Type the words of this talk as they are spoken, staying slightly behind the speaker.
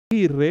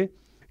Aguirre,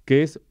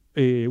 que es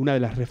una de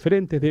las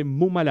referentes de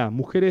MUMALÁ,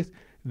 Mujeres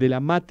de la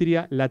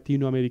Matria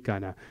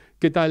Latinoamericana.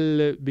 ¿Qué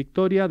tal,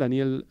 Victoria?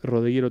 Daniel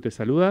Rodeghiero te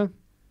saluda.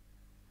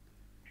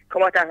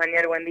 ¿Cómo estás,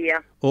 Daniel? Buen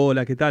día.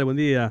 Hola, ¿qué tal? Buen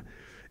día.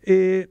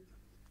 Te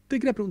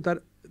quería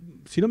preguntar,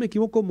 si no me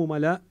equivoco,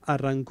 MUMALÁ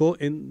arrancó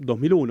en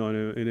 2001,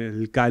 en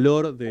el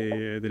calor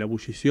de la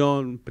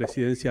ebullición,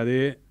 presidencia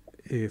de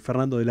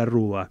Fernando de la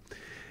Rúa.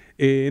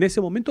 En ese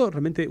momento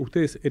realmente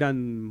ustedes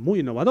eran muy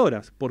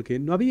innovadoras, porque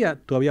no había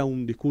todavía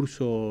un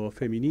discurso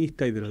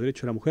feminista y de los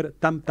derechos de la mujer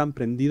tan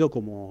prendido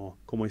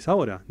como es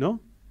ahora,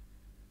 ¿no?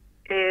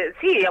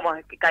 Sí, digamos,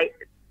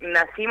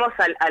 nacimos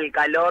al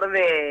calor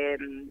de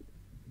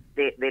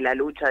la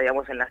lucha,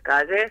 digamos, en las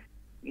calles.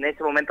 En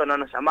ese momento no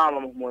nos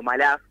llamábamos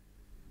MUMALÁ,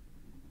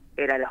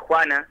 era la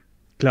Juana.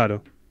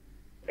 Claro.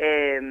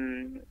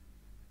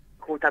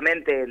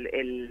 Justamente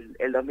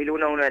el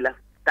 2001, uno de los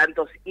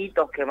tantos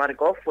hitos que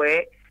marcó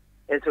fue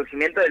el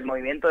surgimiento del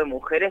movimiento de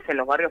mujeres en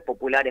los barrios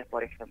populares,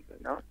 por ejemplo,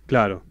 ¿no?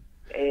 Claro.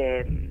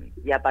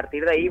 Y a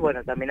partir de ahí,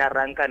 bueno, también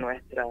arranca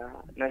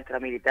nuestra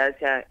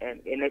militancia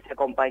en esa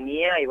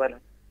compañía, y bueno,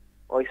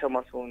 hoy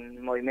somos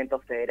un movimiento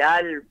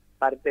federal,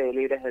 parte de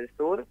Libres del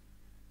Sur.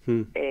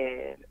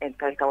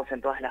 Estamos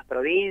en todas las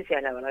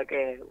provincias, la verdad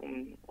que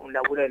un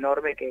laburo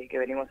enorme que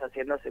venimos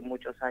haciendo hace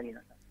muchos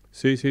años.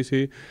 Sí, sí,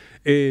 sí.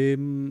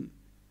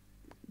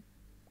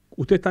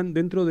 Ustedes están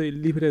dentro de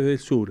Libres del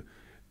Sur.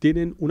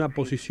 Tienen una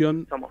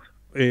posición... Somos.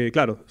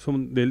 Claro,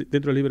 son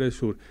dentro de Libre del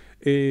Sur.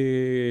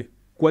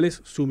 ¿Cuál es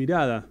su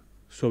mirada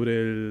sobre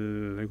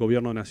el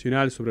gobierno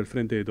nacional, sobre el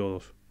Frente de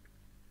Todos?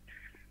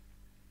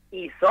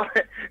 Y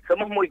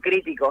somos muy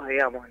críticos,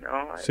 digamos,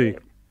 ¿no? Sí.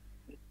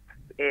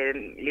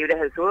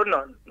 Libres del Sur,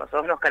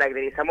 nosotros nos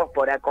caracterizamos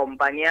por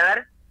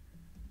acompañar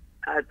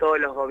a todos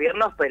los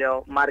gobiernos,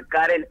 pero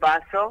marcar el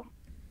paso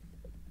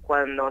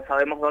cuando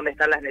sabemos dónde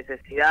están las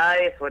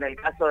necesidades, o en el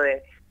caso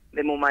de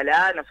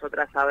MUMALÁ,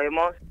 nosotras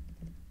sabemos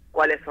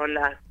cuáles son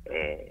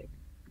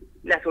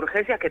las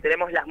urgencias que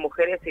tenemos las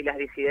mujeres y las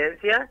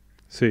disidencias.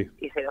 Sí.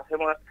 Y se lo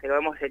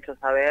hemos hecho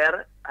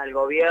saber al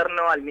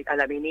gobierno, a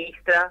la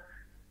ministra,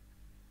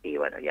 y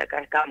bueno, y acá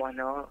estamos,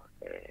 ¿no?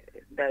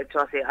 De hecho,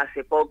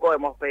 hace poco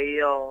hemos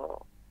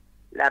pedido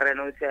la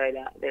renuncia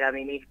de la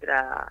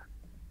ministra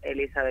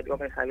Elizabeth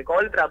Gómez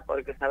Alcoltra,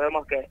 porque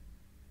sabemos que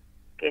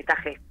esta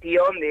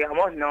gestión,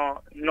 digamos,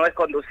 no es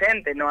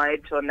conducente, no ha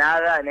hecho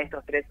nada en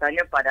estos 3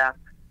 años para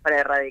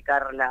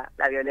erradicar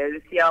la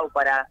violencia, o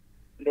para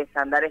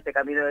desandar este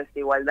camino de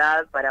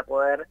desigualdad, para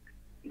poder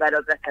dar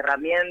otras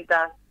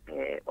herramientas,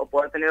 o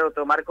poder tener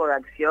otro marco de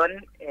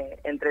acción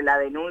entre la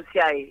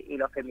denuncia y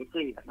los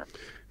femicidios, ¿no?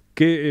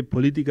 ¿Qué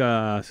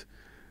políticas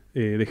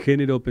de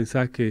género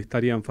pensás que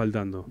estarían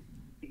faltando?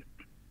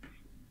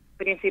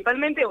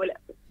 Principalmente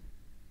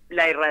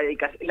la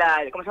erradicación,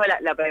 ¿cómo se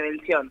llama? La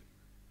prevención.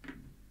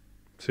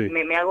 Sí.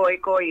 Me hago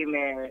eco y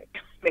me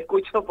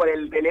escucho por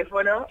el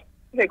teléfono,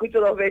 me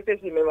escucho 2 veces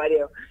y me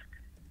mareo.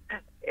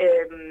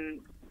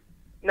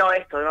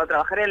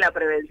 Trabajar en la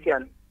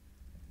prevención.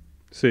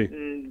 Sí.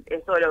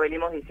 Eso lo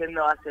venimos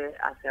diciendo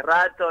hace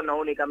rato, no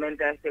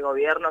únicamente a este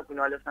gobierno,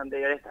 sino a los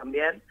anteriores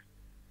también.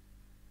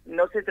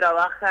 No se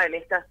trabaja en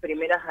estas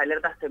primeras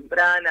alertas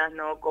tempranas,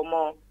 ¿no?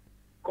 ¿Cómo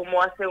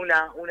hace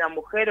una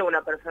mujer o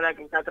una persona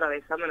que está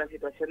atravesando una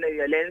situación de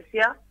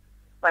violencia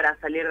para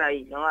salir de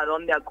ahí, ¿no? ¿A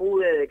dónde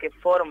acude? ¿De qué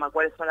forma?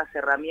 ¿Cuáles son las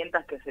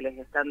herramientas que se les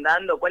están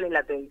dando? ¿Cuál es la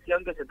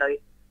atención que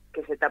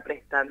se está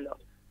prestando?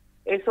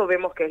 Eso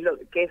vemos que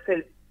es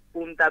el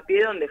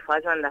puntapié donde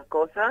fallan las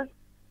cosas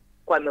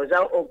cuando ya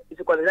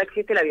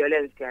existe la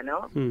violencia,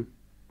 ¿no? En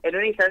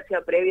una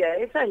instancia previa a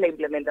esa es la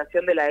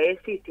implementación de la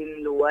ESI,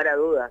 sin lugar a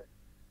dudas.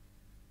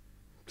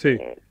 Sí.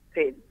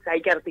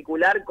 Hay que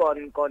articular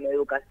con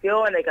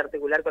educación, hay que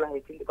articular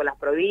con las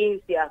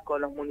provincias, con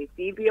los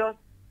municipios,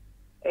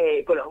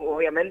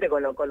 obviamente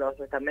con los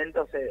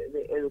estamentos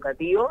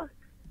educativos,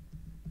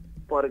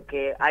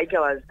 porque hay que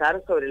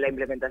avanzar sobre la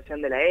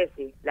implementación de la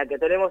ESI. La que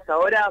tenemos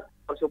ahora,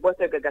 por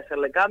supuesto que hay que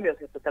hacerle cambios,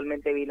 es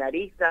totalmente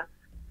binarista,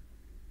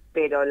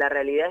 pero la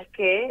realidad es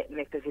que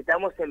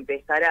necesitamos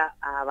empezar a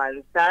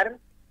avanzar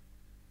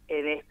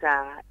en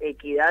esta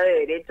equidad de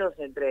derechos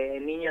entre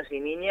niños y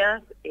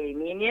niñas y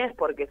niñas,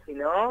 porque si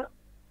no,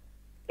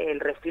 el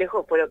reflejo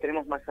después lo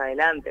tenemos más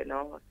adelante,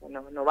 ¿no?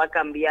 No va a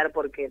cambiar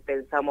porque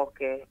pensamos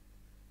que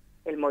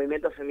el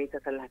movimiento feminista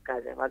está en las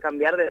calles, va a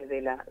cambiar desde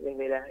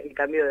el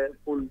cambio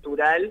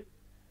cultural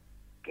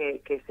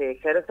que se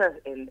ejerza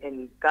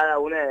en cada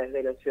una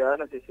de los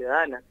ciudadanos y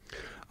ciudadanas.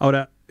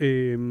 Ahora,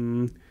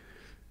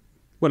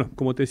 bueno,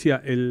 como te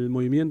decía, el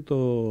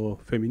movimiento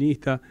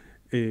feminista,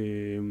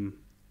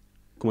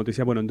 como te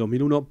decía, bueno, en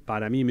 2001,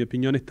 para mí, en mi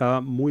opinión,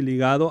 estaba muy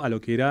ligado a lo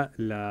que era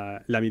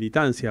la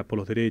militancia por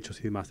los derechos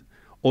y demás.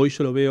 Hoy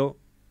yo lo veo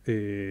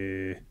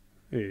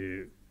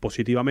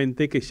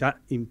positivamente, que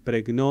ya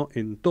impregnó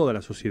en toda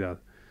la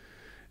sociedad,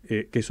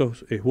 que eso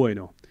es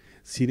bueno.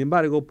 Sin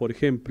embargo, por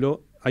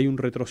ejemplo, hay un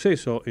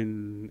retroceso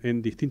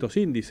en distintos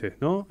índices,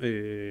 ¿no?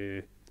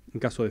 En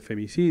caso de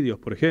femicidios,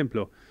 por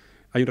ejemplo,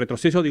 hay un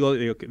retroceso, digo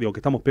que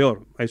estamos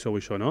peor, a eso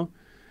voy yo, ¿no?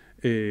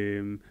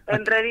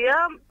 En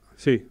realidad,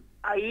 sí.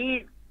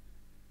 ahí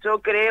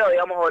yo creo,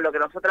 digamos, lo que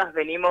nosotras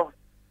venimos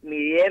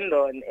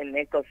midiendo en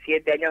estos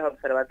 7 años de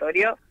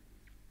observatorio,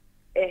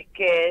 es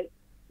que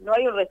no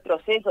hay un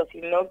retroceso,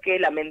 sino que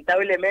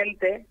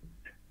lamentablemente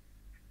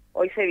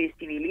hoy se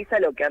visibiliza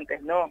lo que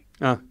antes no.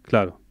 Ah,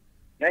 claro.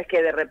 No es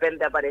que de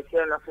repente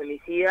aparecieron los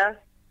femicidas.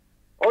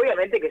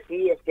 Obviamente que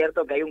sí, es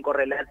cierto que hay un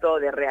correlato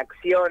de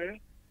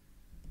reacción,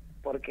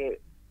 porque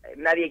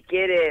nadie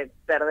quiere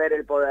perder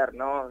el poder,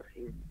 ¿no?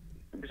 Si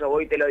yo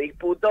voy y te lo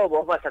disputo,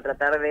 vos vas a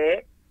tratar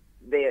de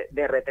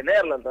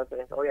retenerlo.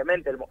 Entonces,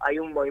 obviamente, hay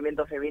un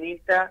movimiento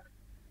feminista,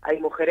 hay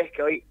mujeres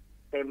que hoy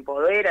se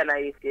empoderan,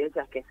 hay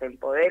disidencias que se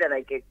empoderan,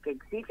 hay que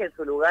exigen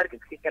su lugar, que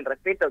exigen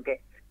respeto,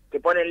 que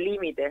ponen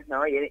límites,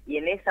 ¿no? Y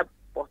en esa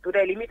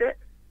postura de límite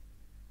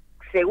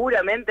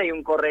seguramente hay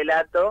un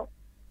correlato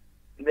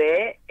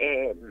de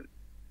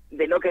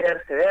no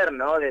querer ceder,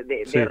 ¿no?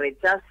 De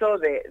rechazo,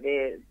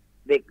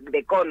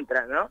 de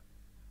contra, ¿no?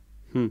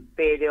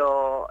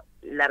 Pero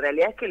la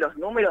realidad es que los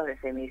números de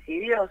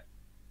femicidios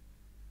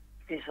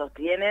se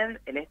sostienen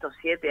en estos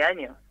 7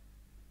 años.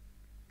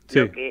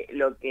 Sí.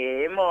 Lo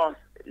que hemos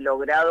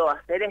logrado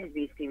hacer es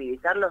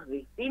visibilizar los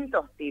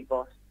distintos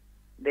tipos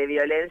de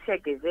violencia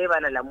que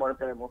llevan a la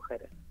muerte de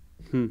mujeres.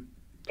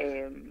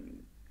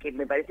 Que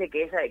me parece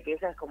que esa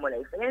es como la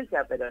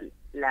diferencia, pero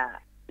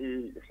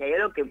si hay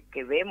algo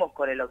que vemos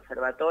con el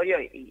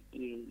observatorio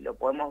y lo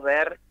podemos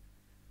ver,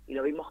 y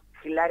lo vimos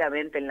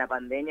claramente en la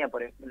pandemia,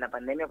 por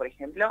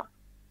ejemplo,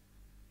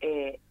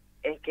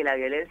 es que la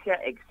violencia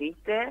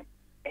existe,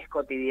 es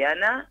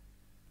cotidiana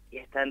y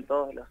está en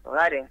todos los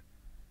hogares.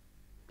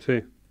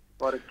 Sí.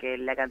 Porque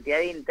la cantidad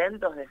de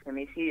intentos de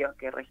femicidios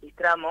que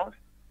registramos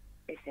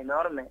es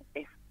enorme,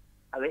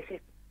 a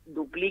veces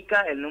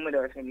duplica el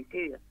número de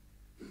femicidios.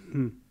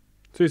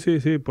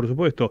 Sí, por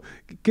supuesto.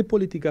 ¿Qué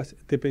políticas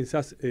te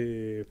pensás?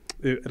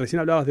 Recién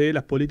hablabas de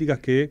las políticas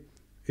que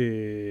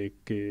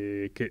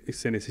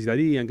se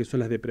necesitarían, que son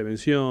las de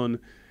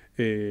prevención,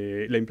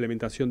 la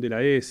implementación de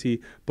la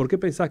ESI. ¿Por qué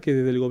pensás que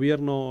desde el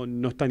gobierno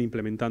no están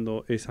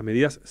implementando esas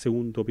medidas,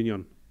 según tu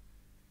opinión?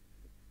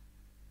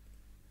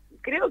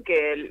 Creo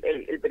que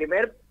el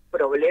primer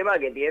problema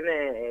que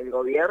tiene el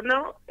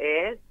gobierno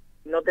es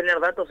no tener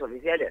datos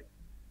oficiales.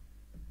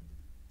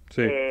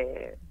 Sí.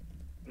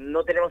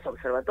 No tenemos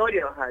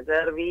observatorios.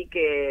 Ayer vi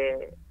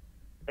que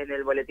en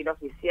el boletín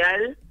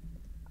oficial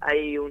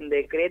hay un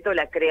decreto,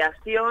 la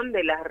creación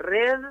de la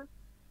red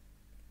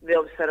de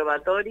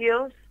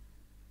observatorios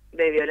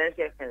de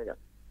violencia de género.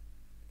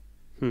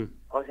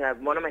 O sea,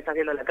 vos no me estás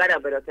viendo la cara,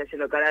 pero estoy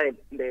haciendo cara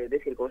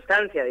de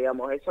circunstancia,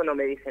 digamos. Eso no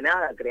me dice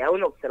nada. Crear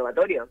un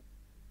observatorio.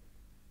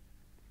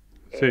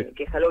 Sí.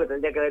 Que es algo que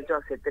tendría que haber hecho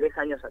hace 3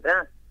 años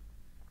atrás.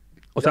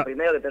 O sea, lo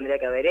primero que tendría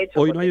que haber hecho.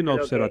 ¿Hoy no hay un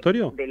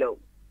observatorio?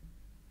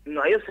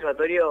 No hay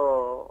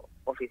observatorio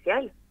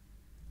oficial.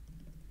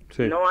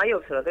 Sí. No hay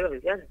observatorio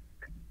oficial.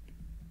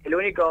 El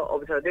único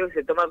observatorio que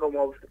se toma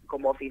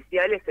como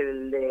oficial es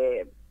el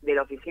de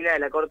la oficina de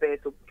la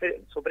Corte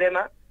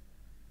Suprema,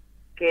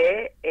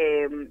 que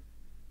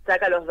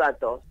saca los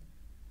datos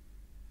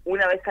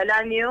una vez al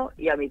año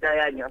y a mitad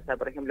de año. O sea,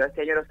 por ejemplo,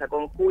 este año lo sacó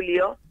en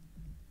julio,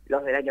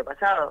 los del año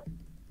pasado.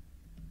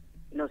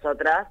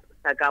 Nosotras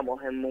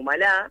sacamos en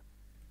MUMALÁ,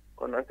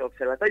 con nuestro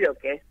observatorio,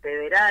 que es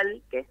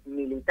federal, que es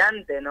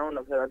militante, ¿no? Un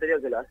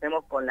observatorio que lo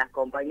hacemos con las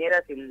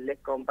compañeras y les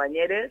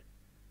compañeros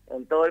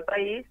en todo el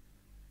país.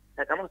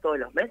 Sacamos todos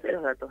los meses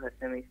los datos de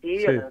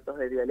femicidio, Sí. los datos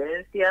de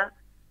violencia.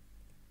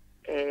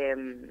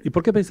 ¿Y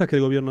por qué pensás que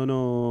el gobierno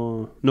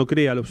no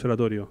crea el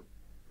observatorio?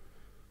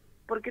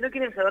 Porque no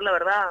quieren saber la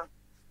verdad.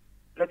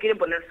 No quieren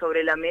poner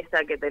sobre la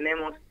mesa que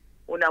tenemos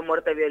una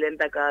muerte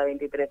violenta cada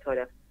 23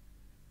 horas.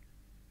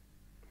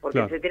 Porque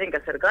Claro. se tienen que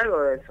hacer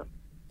cargo de eso.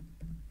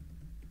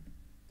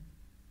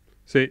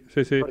 Sí.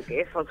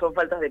 Porque eso son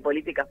faltas de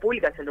políticas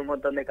públicas en un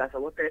montón de casos.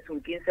 Vos tenés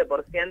un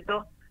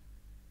 15%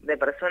 de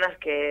personas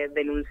que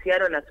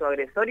denunciaron a su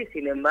agresor y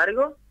sin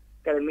embargo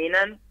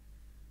terminan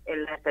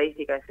en la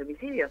estadística de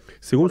femicidio.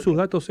 Según sus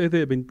datos es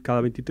de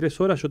cada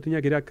 23 horas, yo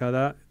tenía que era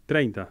cada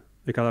 30,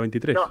 de cada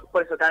 23. No,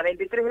 por eso, cada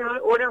 23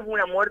 horas es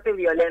una muerte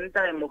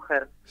violenta de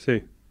mujer.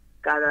 Sí.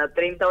 Cada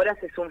 30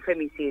 horas es un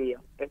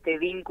femicidio. Este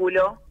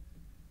vínculo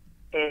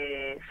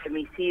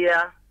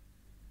femicida,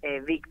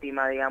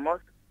 víctima,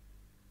 digamos.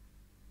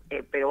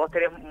 Pero vos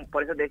tenés,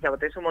 por eso te decía, vos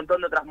tenés un montón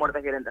de otras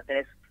muertes violentas.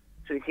 Tenés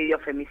suicidio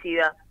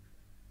femicida,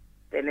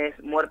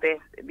 tenés muertes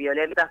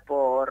violentas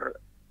por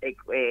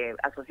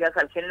asociadas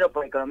al género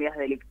por economías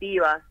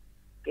delictivas,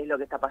 que es lo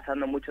que está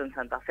pasando mucho en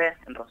Santa Fe,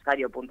 en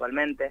Rosario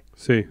puntualmente.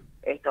 Sí.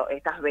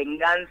 Estas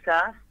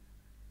venganzas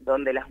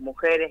donde las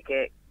mujeres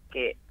que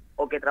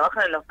o que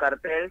trabajan en los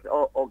carteles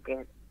o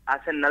que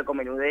hacen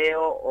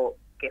narcomenudeo o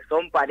que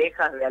son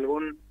parejas de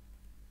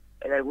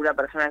alguna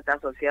persona que está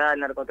asociada al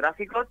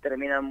narcotráfico,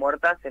 terminan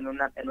muertas en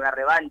una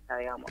revancha,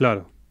 digamos.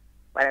 Claro.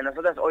 Para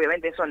nosotros,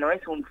 obviamente, eso no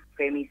es un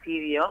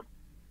femicidio,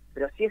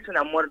 pero sí es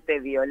una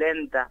muerte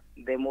violenta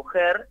de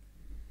mujer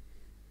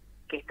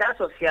que está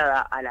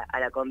asociada a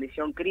la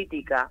condición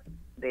crítica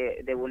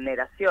de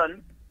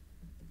vulneración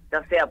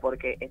ya sea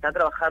porque está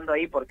trabajando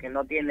ahí porque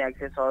no tiene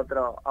acceso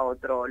a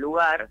otro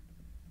lugar,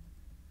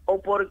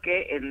 o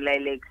porque en la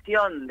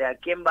elección de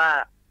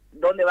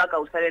dónde va a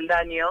causar el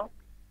daño,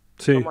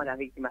 Sí. somos las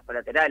víctimas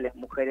colaterales,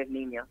 mujeres,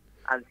 niños,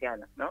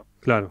 ancianos, ¿no?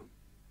 Claro.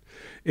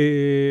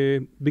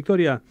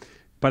 Victoria,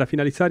 para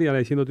finalizar y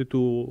agradeciéndote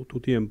tu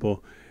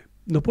tiempo,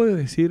 ¿nos puedes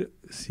decir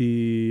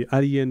si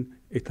alguien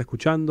está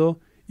escuchando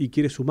y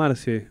quiere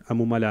sumarse a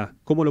MUMALÁ?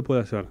 ¿Cómo lo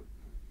puede hacer?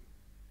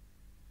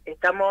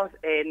 Estamos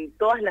en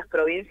todas las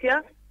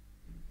provincias.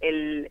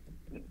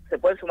 Se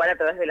puede sumar a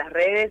través de las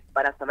redes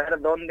para saber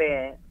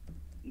dónde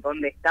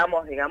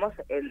estamos, digamos.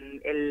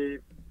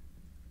 El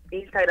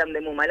Instagram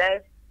de MUMALÁ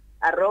es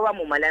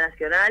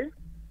 @MUMALÁNacional.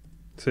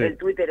 Sí. El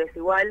Twitter es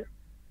igual,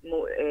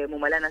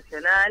 MUMALÁ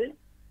Nacional.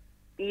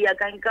 Y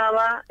acá en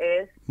Cava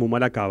es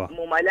MUMALÁ Cava.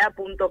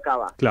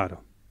 mumalá.cava.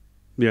 Claro.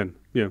 Bien,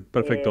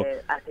 perfecto.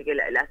 Así que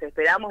les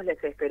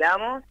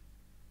esperamos.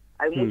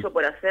 Hay mucho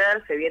por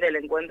hacer. Se viene el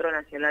Encuentro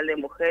Nacional de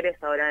Mujeres,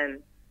 ahora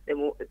el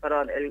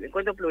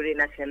Encuentro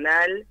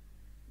Plurinacional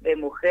de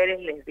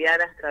Mujeres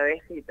Lesbianas,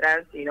 Travestis,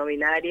 Trans y No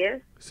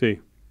Binarias.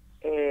 Sí.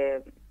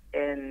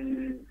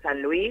 En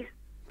San Luis.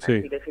 Sí.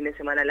 Así que el fin de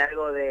semana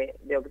largo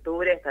de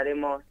octubre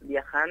estaremos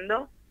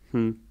viajando.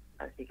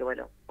 Así que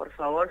bueno, por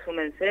favor,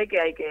 súmense, que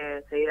hay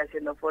que seguir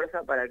haciendo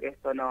fuerza para que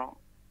esto no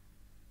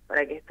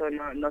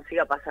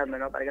siga pasando,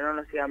 ¿no? Para que no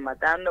nos sigan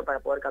matando, para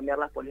poder cambiar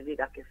las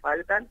políticas que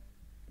faltan,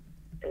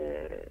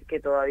 que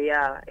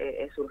todavía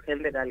es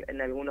urgente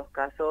en algunos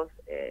casos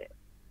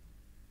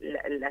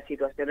la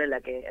situación en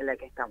la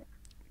que estamos.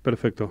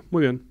 Perfecto,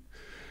 muy bien.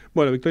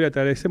 Bueno, Victoria, te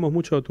agradecemos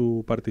mucho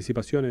tu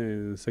participación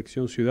en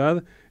Sección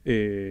Ciudad.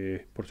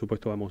 Por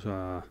supuesto, vamos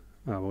a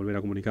volver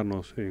a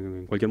comunicarnos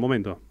en cualquier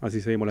momento. Así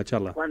seguimos la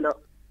charla.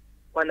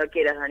 Cuando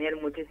quieras, Daniel.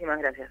 Muchísimas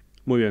gracias.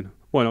 Muy bien.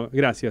 Bueno,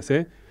 gracias.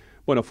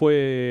 Bueno,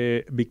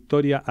 fue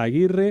Victoria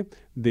Aguirre,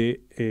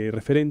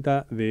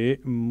 referenta de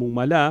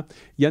MUMALÁ.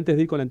 Y antes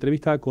de ir con la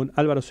entrevista con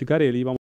Álvaro Sicarelli, vamos